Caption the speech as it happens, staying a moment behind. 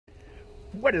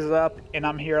What is up? And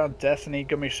I'm here on Destiny,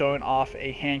 gonna be showing off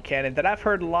a hand cannon that I've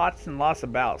heard lots and lots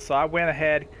about. So I went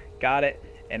ahead, got it,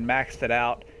 and maxed it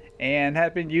out, and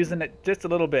have been using it just a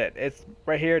little bit. It's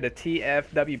right here, the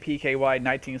TFWPKY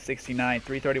 1969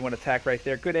 331 attack right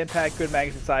there. Good impact, good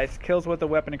magazine size, kills with the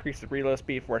weapon, increases reload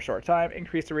speed for a short time,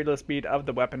 increase the reload speed of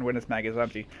the weapon when its mag is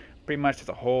empty. Pretty much just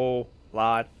a whole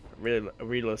lot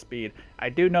reload speed. I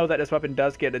do know that this weapon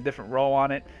does get a different roll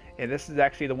on it, and this is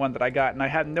actually the one that I got, and I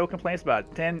have no complaints about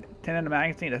it. 10 in the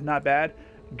magazine is not bad.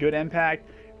 Good impact,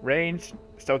 range,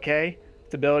 it's okay.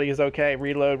 Stability is okay.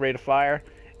 Reload, rate of fire,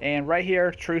 and right here,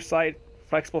 true sight,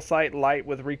 flexible sight, light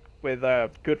with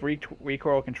good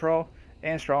recoil control,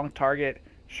 and strong target,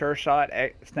 sure shot,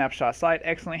 snapshot sight,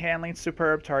 excellent handling,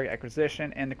 superb target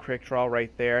acquisition, and the quick draw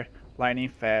right there. Lightning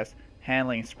fast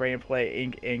handling, spray and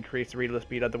play, increase the reload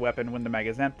speed of the weapon when the mag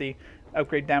is empty.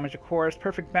 Upgrade damage, of course.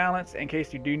 Perfect balance in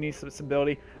case you do need some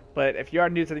stability. But if you are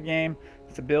new to the game,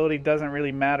 stability doesn't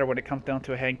really matter when it comes down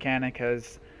to a hand cannon,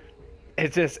 because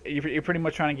it's just you're pretty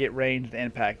much trying to get ranged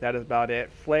impact. That is about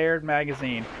it. Flared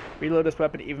magazine. Reload this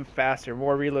weapon even faster.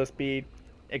 More reload speed.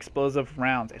 Explosive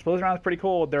rounds. Explosive rounds are pretty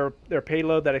cool. They're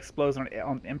payload that explodes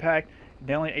on impact,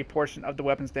 dealing a portion of the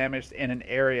weapon's damage in an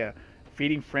area.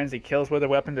 Feeding frenzy, kills with a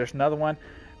weapon. There's another one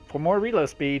for more reload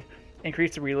speed.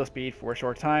 Increase the reload speed for a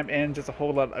short time, and just a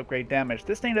whole lot of upgrade damage.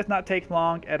 This thing does not take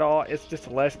long at all. It's just a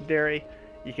legendary.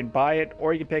 You can buy it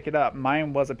or you can pick it up.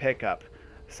 Mine was a pickup.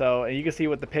 So you can see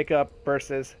what the pickup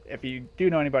versus, if you do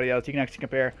know anybody else, you can actually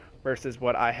compare versus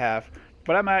what I have.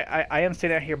 But I am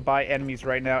sitting out here by enemies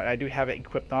right now, and I do have it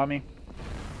equipped on me.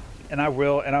 And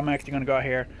I'm actually going to go out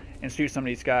here and shoot some of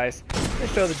these guys.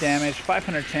 Let's show the damage,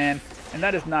 510, and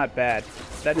that is not bad.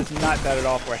 That is not bad at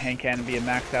all for a hand cannon being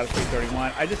maxed out at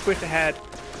 331. I just wish it had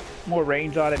more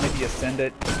range on it, maybe ascend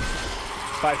it.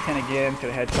 510 again to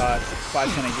the headshots,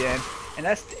 510 again. And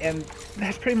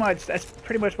that's pretty much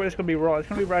what it's going to be rolling. It's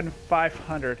going to be running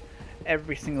 500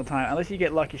 every single time, unless you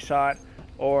get lucky shot,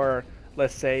 or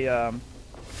let's say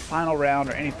final round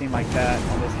or anything like that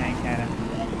on this hand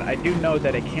cannon. But I do know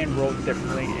that it can roll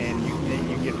differently, and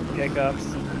you get pickups,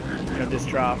 this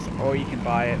drops, or you can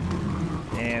buy it.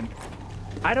 And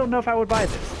I don't know if I would buy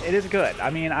this. It is good. I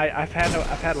mean, I've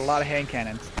had a lot of hand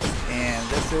cannons, and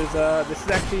this is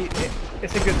actually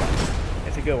it's a good one.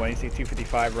 It's a good one. You see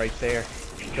 255 right there,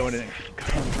 going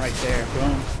right there.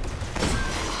 Boom.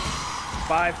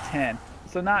 510.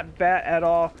 So not bad at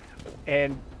all.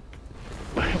 And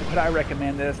would I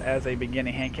recommend this as a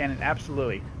beginning hand cannon?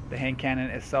 Absolutely. The hand cannon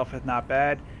itself is not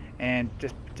bad, and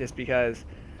just because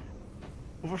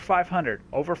over 500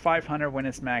 when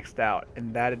it's maxed out,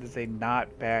 and that is a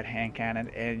not bad hand cannon,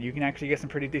 and you can actually get some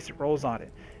pretty decent rolls on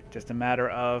it. Just a matter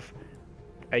of,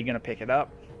 are you gonna pick it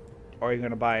up or are you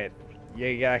gonna buy it?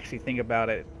 You gotta actually think about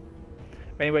it.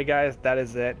 But anyway, guys, that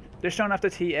is it. Just showing off the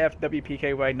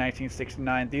TFWPKY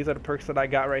 1969. These are the perks that I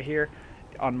got right here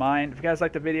on mine. If you guys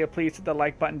liked the video, please hit the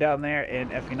like button down there,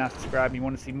 and if you're not subscribed and you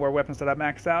want to see more weapons that I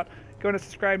max out, go ahead and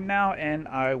subscribe now, and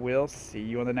I will see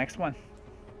you on the next one.